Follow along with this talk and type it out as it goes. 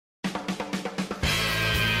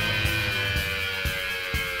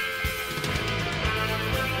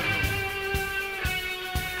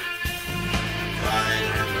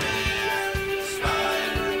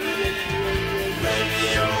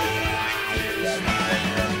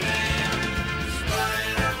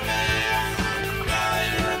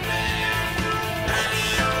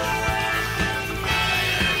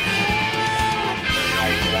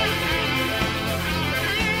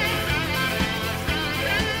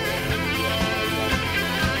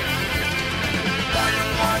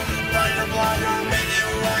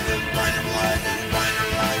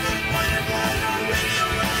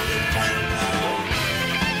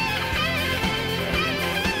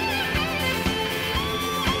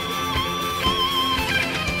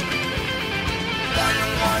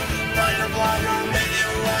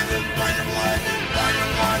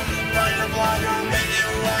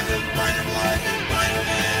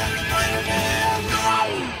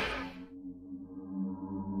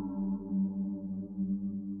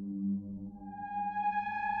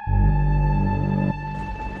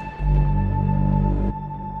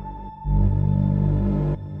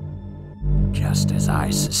Just as I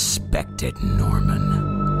suspected,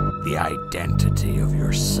 Norman, the identity of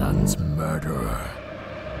your son's murderer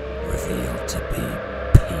revealed to be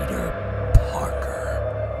Peter Parker.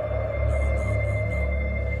 No.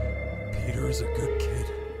 Peter is a good kid.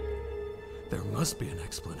 There must be an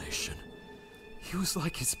explanation. He was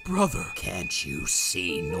like his brother. Can't you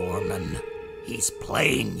see, Norman? He's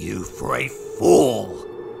playing you for a fool.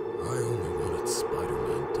 I only wanted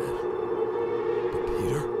Spider-Man dead. But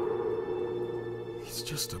Peter? He's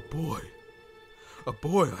just a boy. A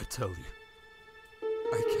boy, I tell you.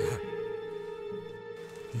 I can't.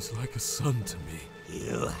 He's like a son to me.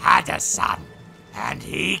 You had a son, and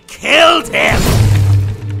he killed him!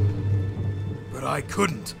 But I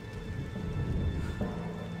couldn't.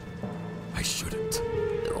 I shouldn't.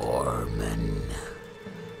 Norman,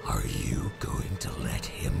 are you going to let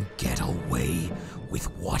him get away with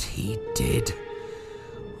what he did?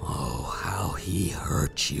 Oh, how he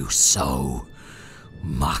hurt you so.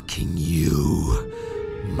 Mocking you.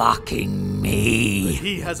 Mocking me. But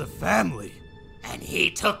he has a family. And he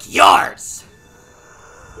took yours!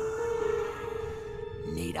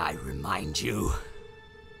 Need I remind you?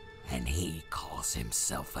 And he calls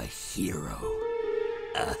himself a hero.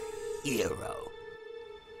 A hero.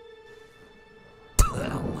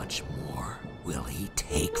 How much more will he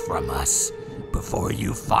take from us before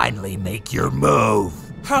you finally make your move?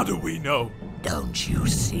 How do we know? Don't you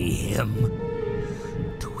see him?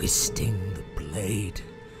 Twisting the blade.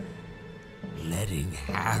 Letting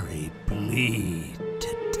Harry bleed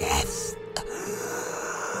to death.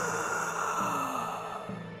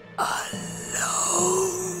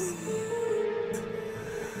 Alone.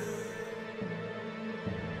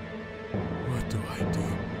 What do I do?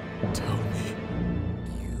 Tell me.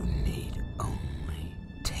 You need only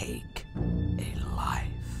take a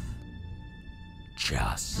life.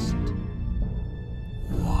 Just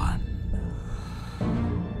one.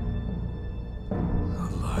 A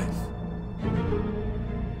life.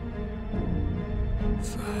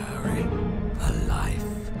 For Harry. A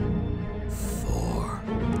life for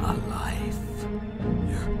a life.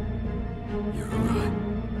 You're right.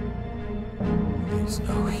 He's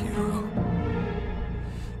no hero.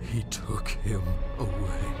 He took him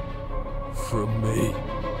away from me.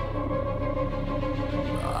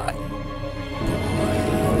 My boy.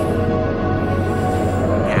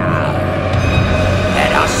 Now,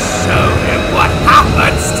 let us show him what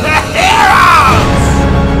happens to heroes!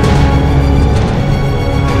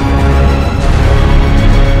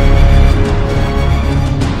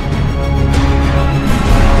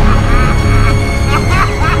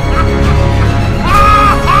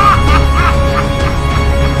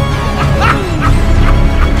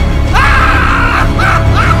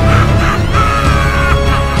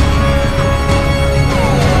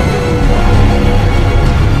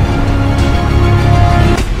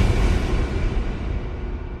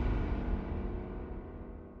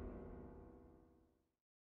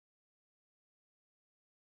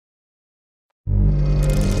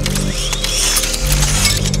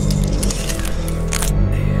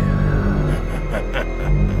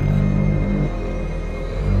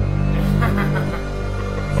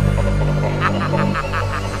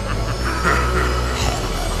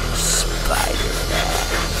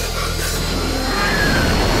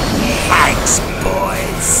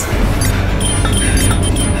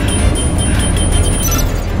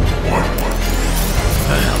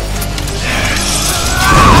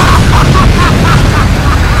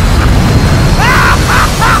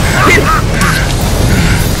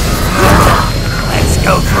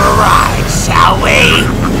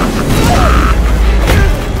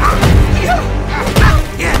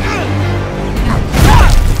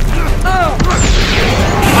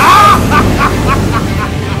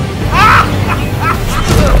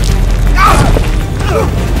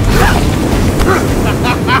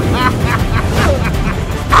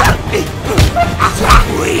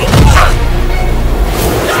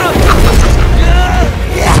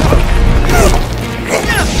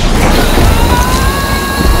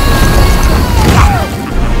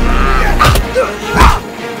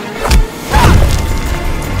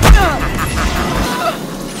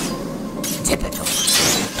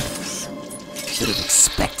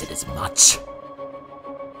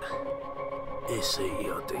 Ese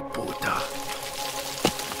hijo de puta.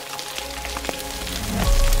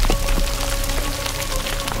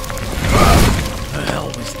 The hell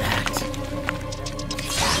was that?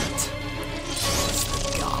 That was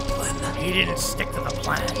the Goblin. He didn't stick to the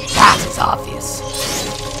plan. That is obvious.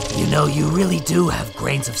 You know, you really do have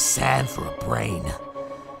grains of sand for a brain.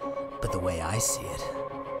 But the way I see it,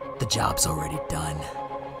 the job's already done.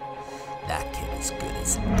 That kid is good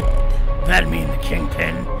as dead. That mean the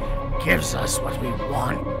Kingpin gives us what we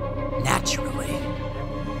want? Naturally.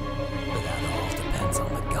 But that all depends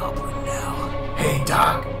on the Goblin now. Hey,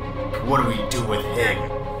 Doc. What do we do with him?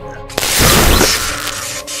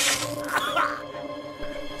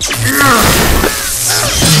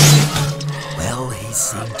 Well, he's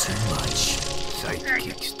seen too much.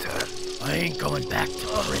 Sidekick's turn. I ain't going back to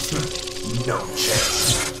prison. No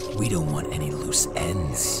chance. We don't want any loose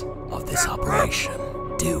ends of this operation,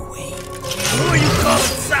 do we? Who are you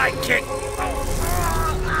calling sidekick?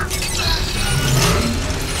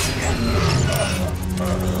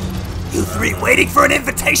 You three waiting for an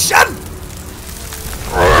invitation?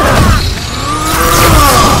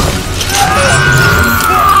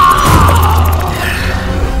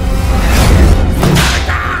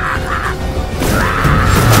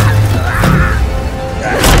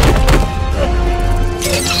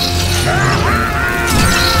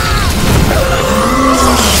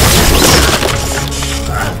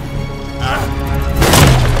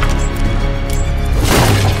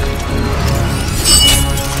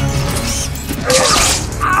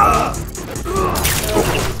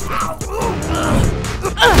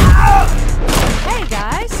 Hey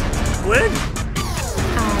guys, Gwen?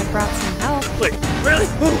 I brought some help. Wait, really?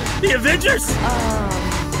 Who? The Avengers?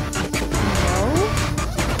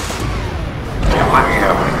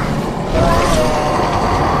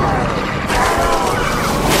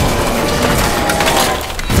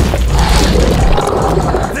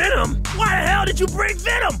 Venom? Why the hell did you bring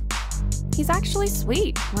Venom? He's actually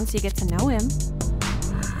sweet once you get to know him.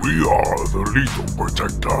 We are the lethal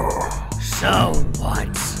protector. So what?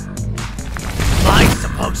 Am I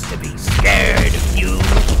supposed to be scared of you?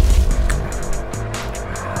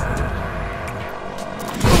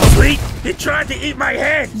 Sweet, he tried to eat my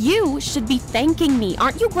head! You should be thanking me.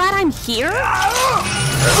 Aren't you glad I'm here?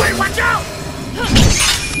 Wait, watch out!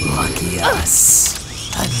 Lucky us.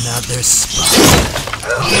 Another spot.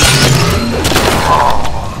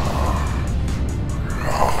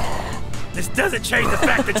 This doesn't change the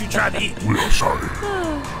fact that you tried to eat. We're sorry.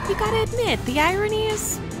 You gotta admit, the irony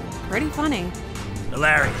is pretty funny.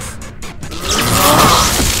 Hilarious.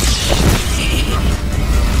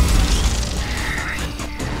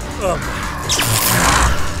 Oh.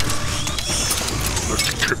 Let's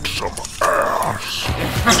kick some ass.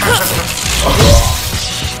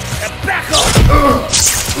 Back off!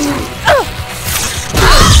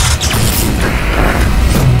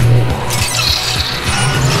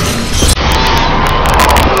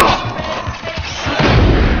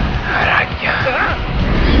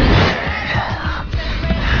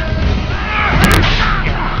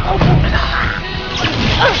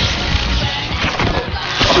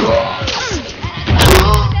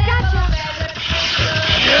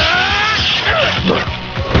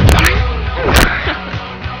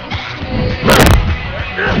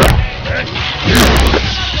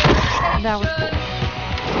 That was cool.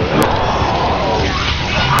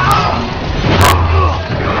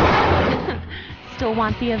 Still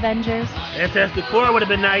want the Avengers? Fantastic Four would have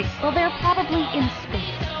been nice. Well, they're probably in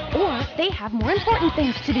space. Or they have more important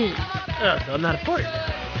things to do. Oh, so I'm not important.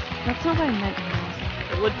 That's not what I meant,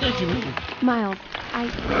 Miles. What did you mean? Miles,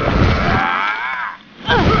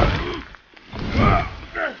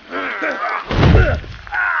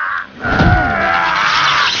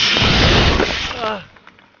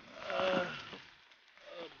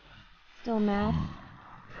 Still mad?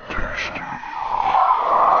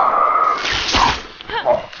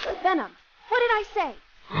 Venom, what did I say?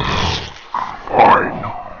 Fine.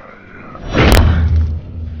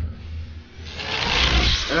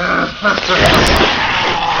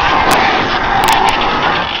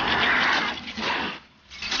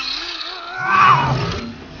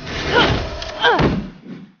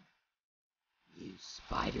 You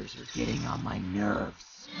spiders are getting on my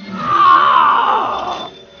nerves.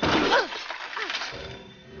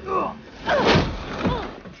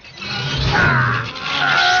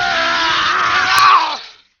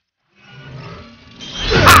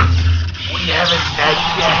 We haven't met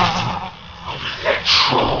yet.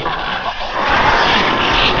 Electro.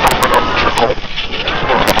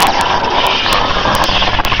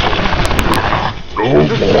 No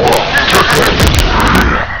more.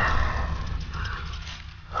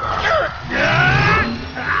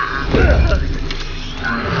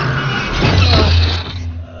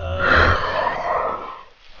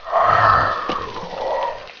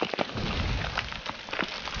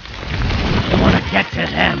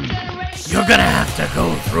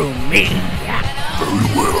 through me. Very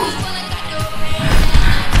well.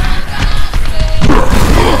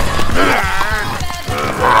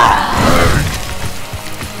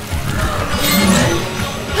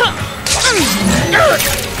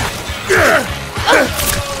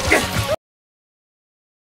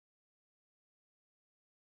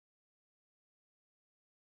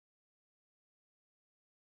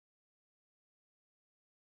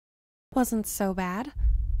 Wasn't so bad.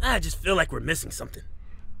 I just feel like we're missing something.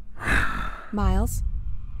 Miles,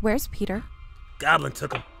 where's Peter? Goblin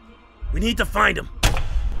took him. We need to find him.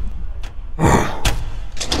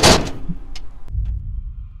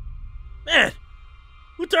 Man,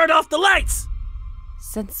 who turned off the lights?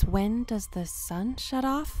 Since when does the sun shut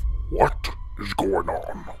off? What is going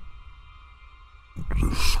on?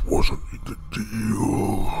 This wasn't in the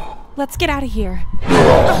deal. Let's get out of here.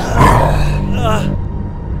 Oh no!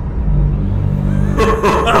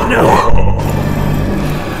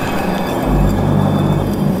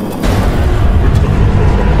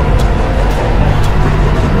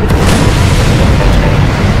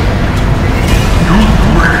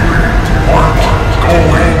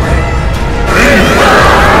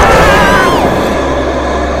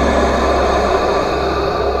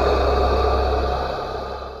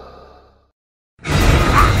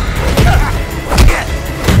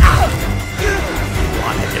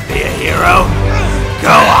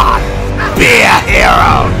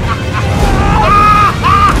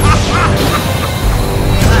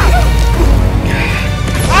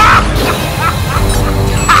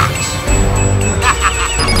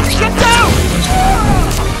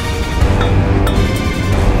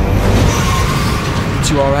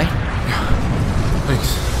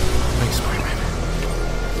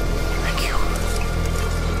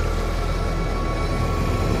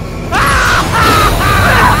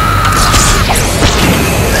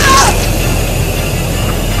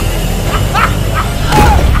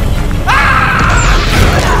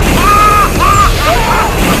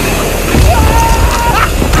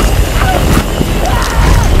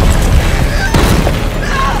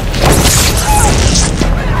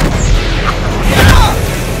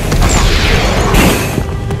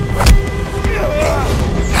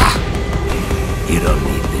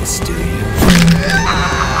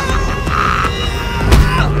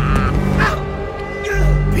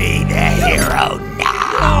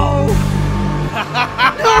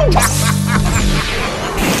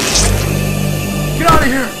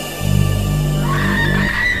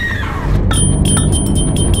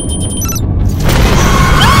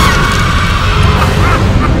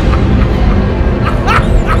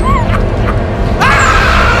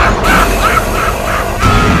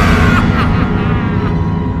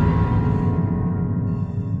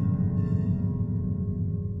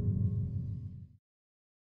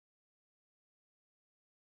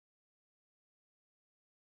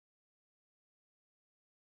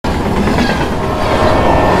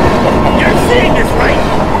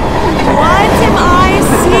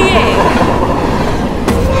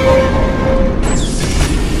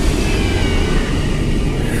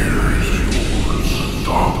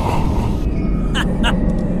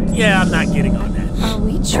 Yeah, I'm not getting on that. Are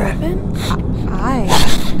we tripping? I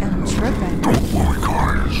am tripping. Don't worry,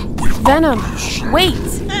 guys. We've Venom, got this. wait!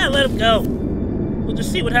 Let him go. We'll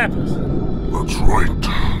just see what happens. That's right.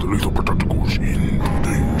 The little protector's in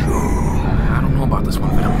danger. I don't know about this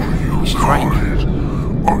one, Venom. You She's right. guys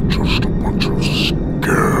are just a bunch of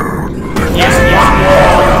scared.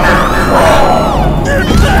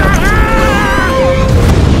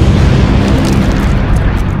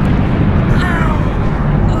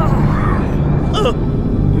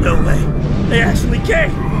 No way. They actually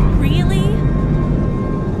came. Really?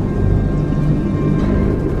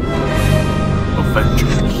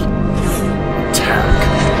 Avengers. Attack.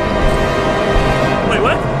 Wait,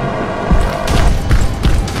 what?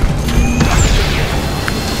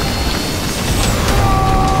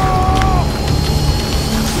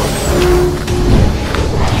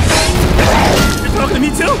 You're talking to me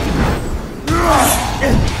too?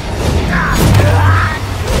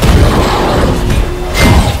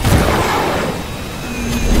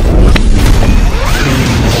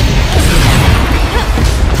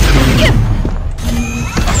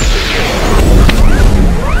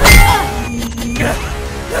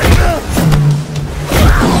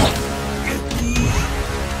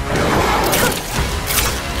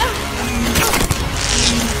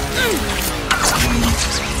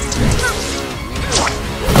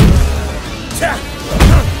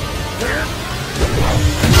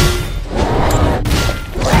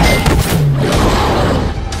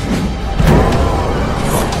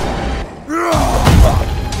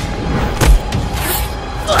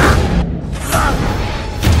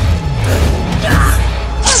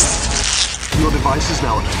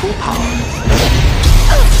 full power.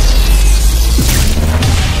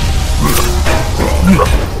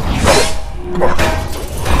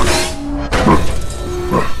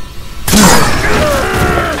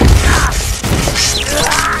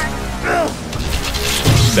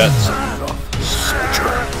 That's enough,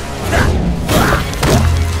 soldier.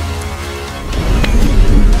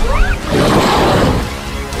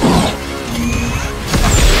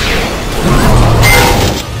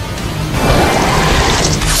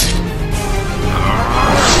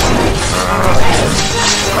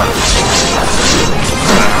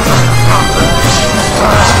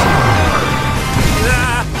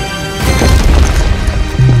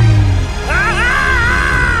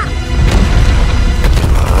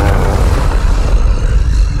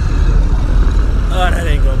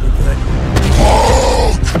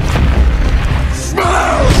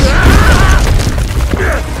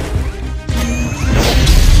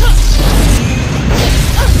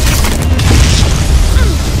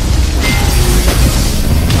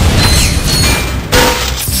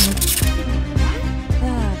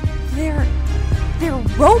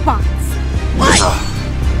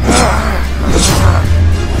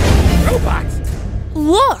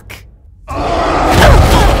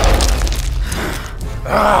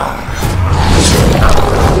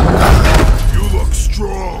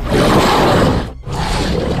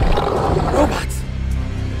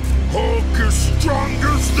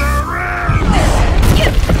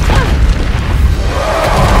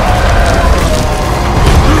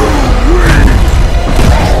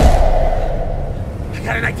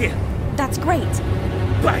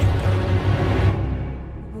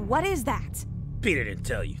 Peter didn't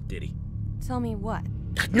tell you, did he? Tell me what?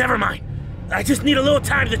 Never mind. I just need a little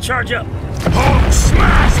time to charge up. Hulk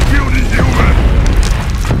smash, beauty human!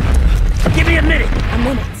 Give me a minute. A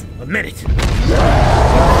minute. A minute.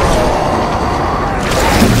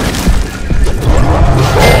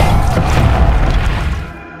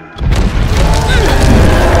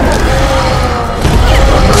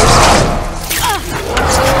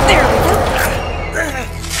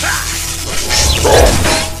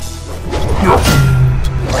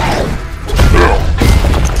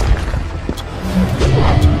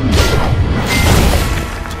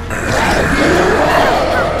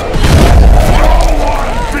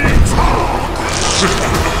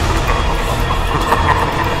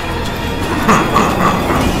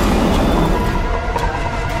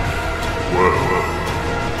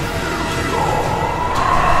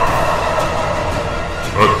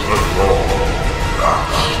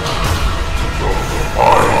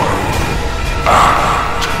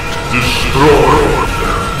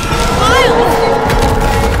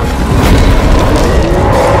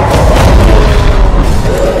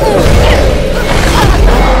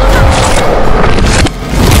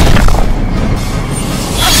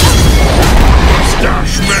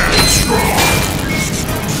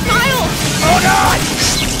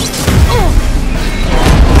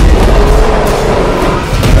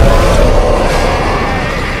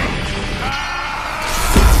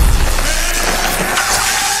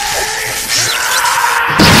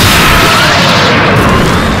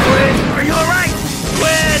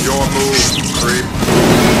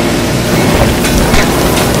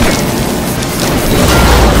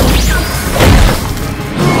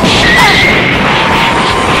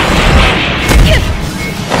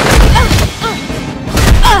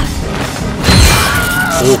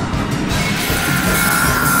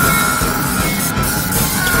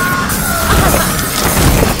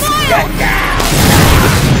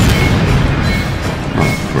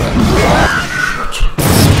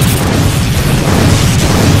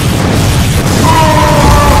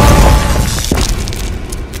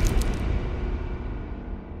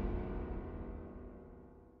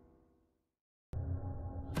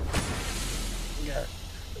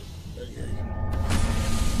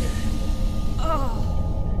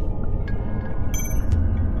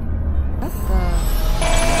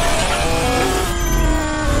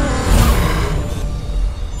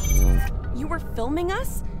 Filming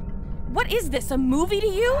us? What is this, a movie to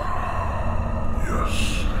you?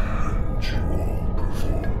 Yes, and you all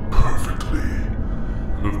perform perfectly,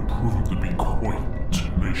 and have proven to be quite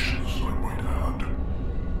tenacious, I might add,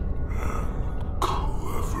 and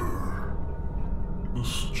clever.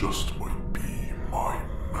 This just might be my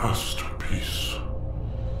masterpiece.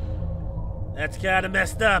 That's kinda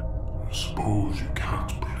messed up. I suppose you can't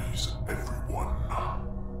please everyone.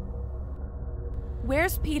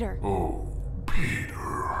 Where's Peter? Oh, Peter.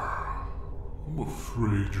 I'm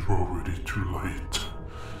afraid you're already too late.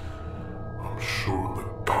 I'm sure the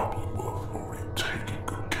Goblin will have already taken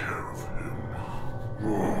good care of him.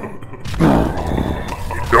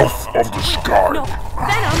 No! of the sky. No,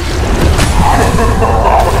 Venom!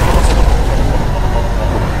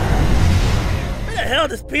 Where the hell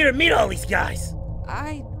does Peter meet all these guys?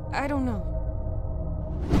 I don't know.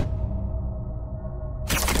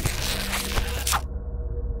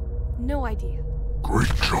 No idea.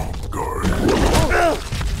 Great job, guys.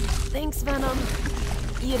 Thanks, Venom.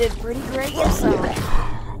 You did pretty great yourself.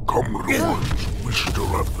 Come, little ones. We still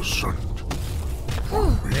have the scent.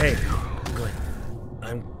 Hey, Gwen.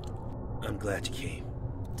 I'm glad you came.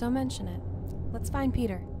 Don't mention it. Let's find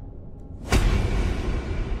Peter.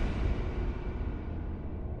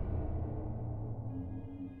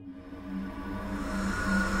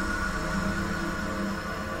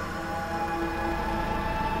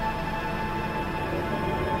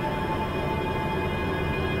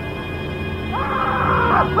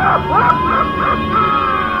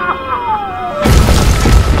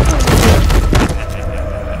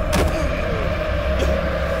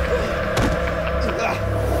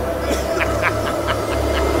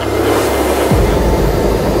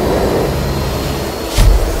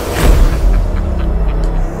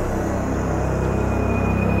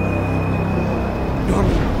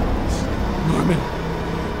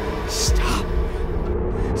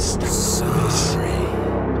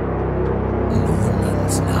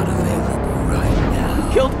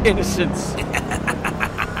 Innocence.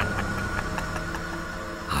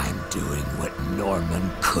 I'm doing what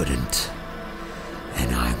Norman couldn't,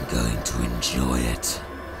 and I'm going to enjoy it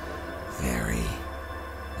very,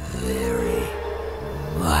 very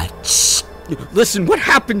much. Listen, what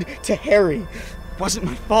happened to Harry? It wasn't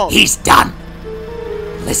my fault. He's done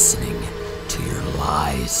listening to your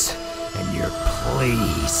lies and your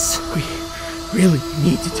pleas. We really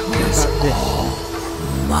need to talk It's about this.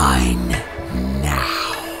 all mine now.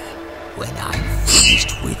 When I'm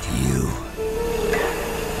finished with you,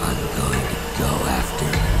 I'm going to go after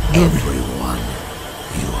everyone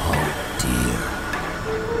you hold dear.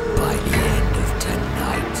 By the end of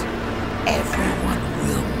tonight, everyone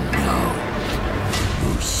will know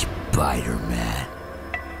who Spider-Man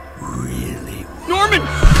really was. Norman!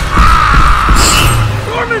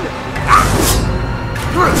 Norman!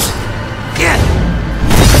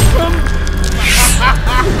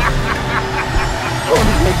 Oh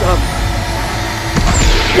my God.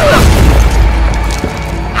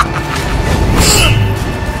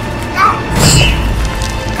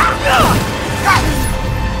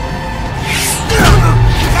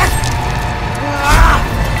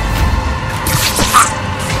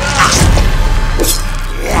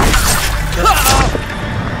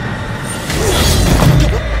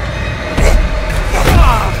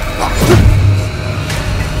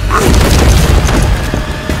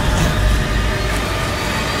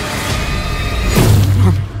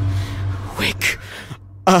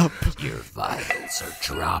 Up. Your vitals are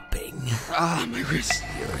dropping. Ah, my wrist.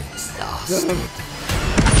 You're exhausted.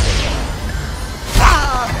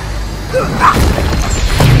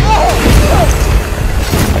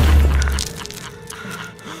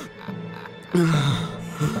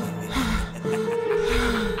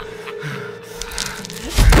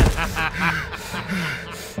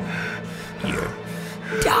 You're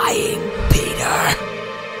dying, Peter.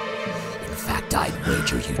 In fact, I'd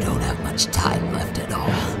wager you don't have much time left at all.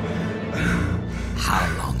 How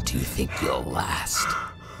long do you think you'll last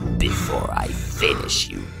before I finish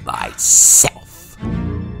you myself?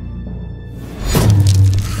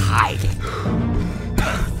 Hiding.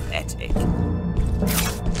 Pathetic.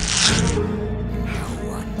 No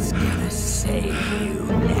one's gonna save you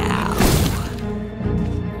now.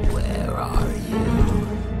 Where are you?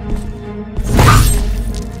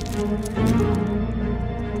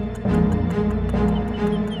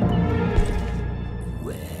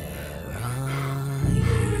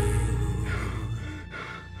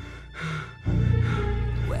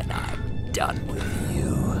 Done with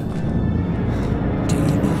you. Do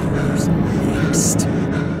you know who's next?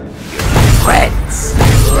 Friends,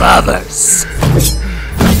 lovers.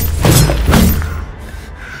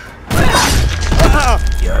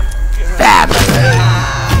 Your family.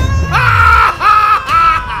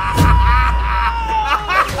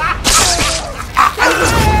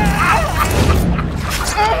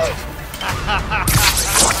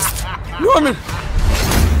 Norman!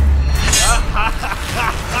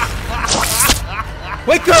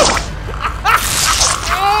 Wake up!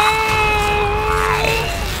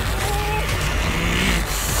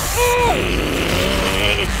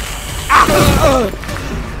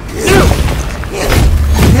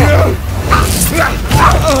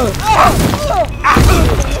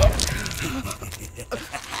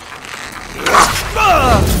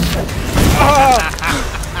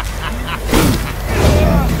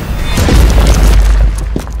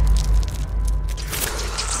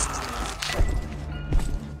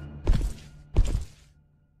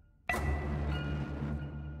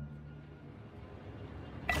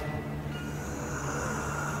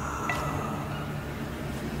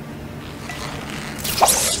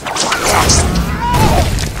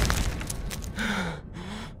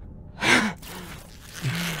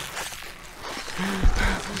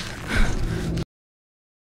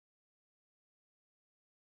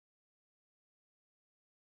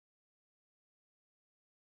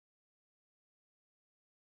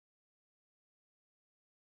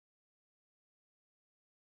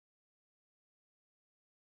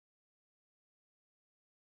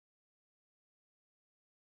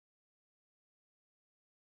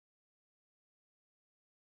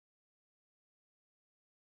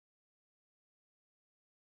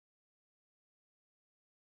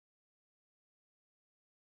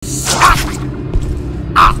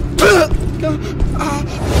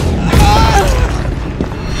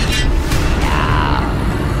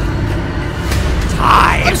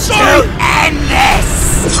 Time to end this!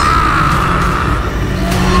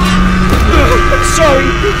 I'm sorry,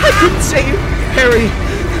 I couldn't save Harry.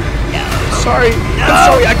 Sorry, I'm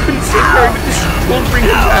sorry, I couldn't save Harry, but this won't bring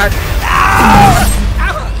him back.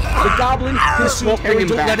 The Goblin consumed Harry,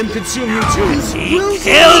 don't let him consume you too. He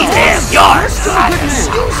killed him! You're sorry, I'm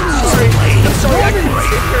sorry, I couldn't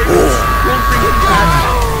save Harry, but this won't bring him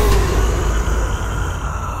back.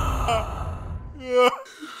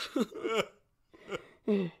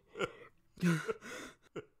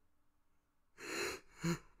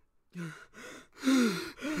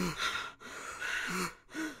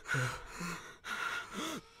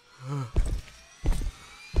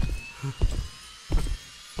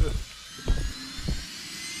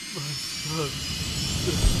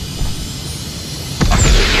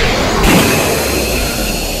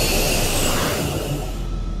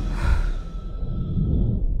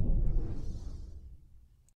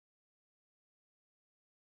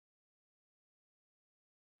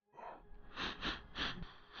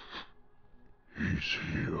 He's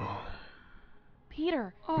here.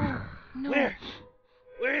 Peter. Oh, no. Where?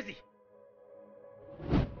 Where is he?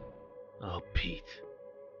 Oh, Pete.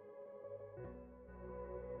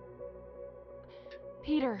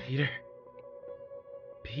 Peter. Peter?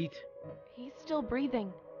 Pete? He's still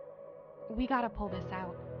breathing. We gotta pull this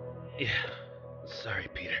out. Yeah. Sorry,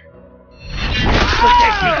 Peter.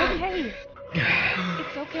 Okay.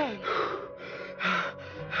 It's okay.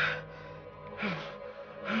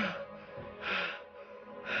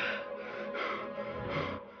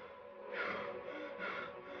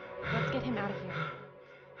 Let's get him out of here.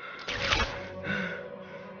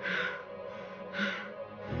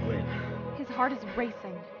 Gwen. His heart is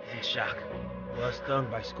racing. He's in shock. Well stung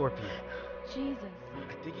by Scorpion. Jesus.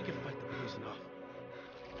 I think he can fight the poison off.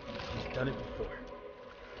 He's done it before.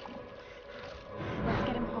 Let's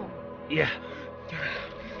get him home. Yeah.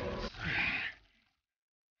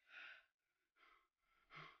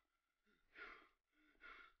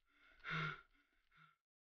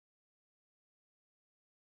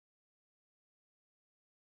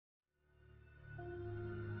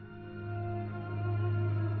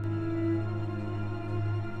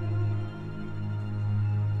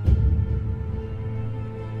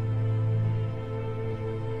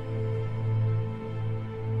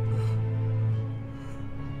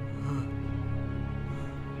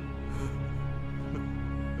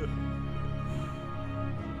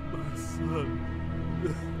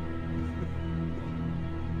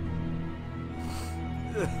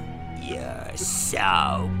 You're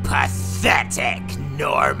so pathetic,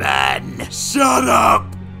 Norman! Shut up!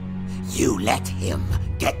 You let him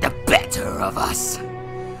get the better of us.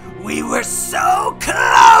 We were so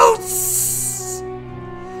close!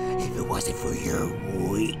 If it wasn't for your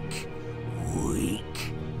weak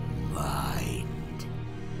mind,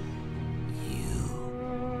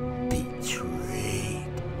 you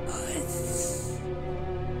betrayed us.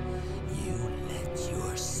 You let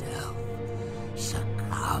yourself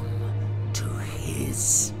succumb to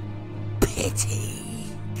his pity.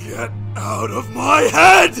 Get out of my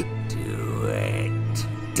head! Do it.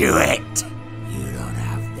 Do it! You don't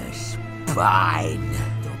have the spine.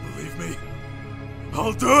 Don't believe me?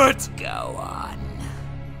 I'll do it! Go on.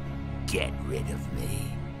 Get rid of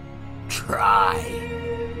me. Try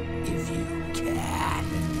if you can.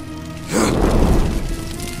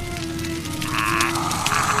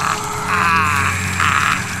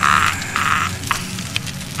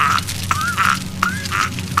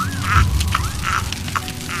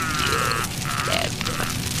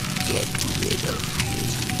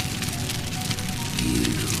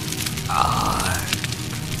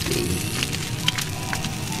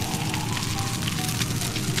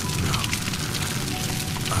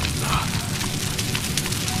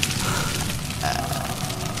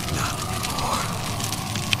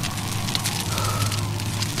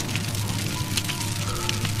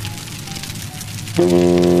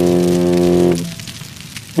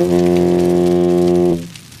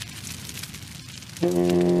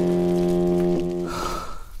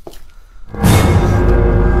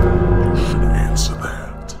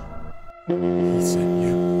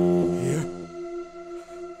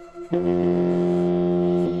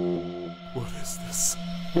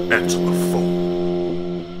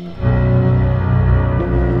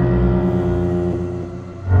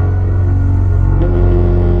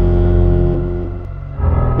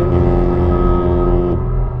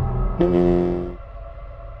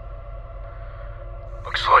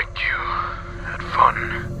 Looks like you had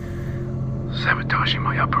fun sabotaging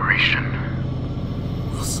my operation.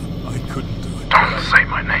 Wilson, I couldn't do it. Don't say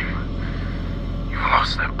my name. You've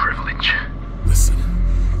lost that privilege. Listen,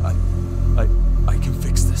 I can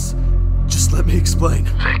fix this. Just let me explain.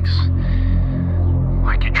 Fix?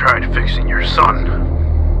 Like you tried fixing your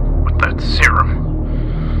son with that serum.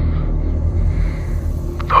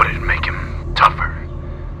 Thought it'd make him tougher.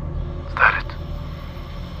 Is that it?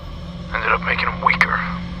 Ended up making him weaker.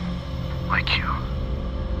 Like you.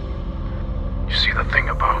 You see, the thing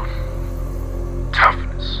about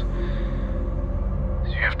toughness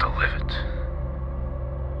is you have to live it.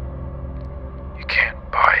 You can't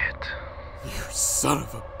buy it. You son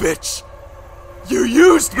of a bitch! You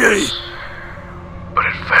used me! Yes, but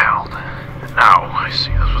it failed. And now I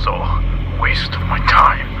see this was all a waste of my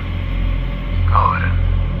time. Call it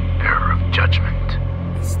an error of judgment.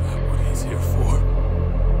 Is that what he's here for?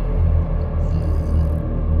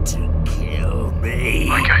 To kill me.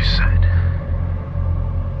 Like I said,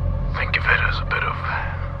 think of it as a bit of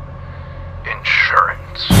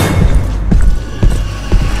insurance.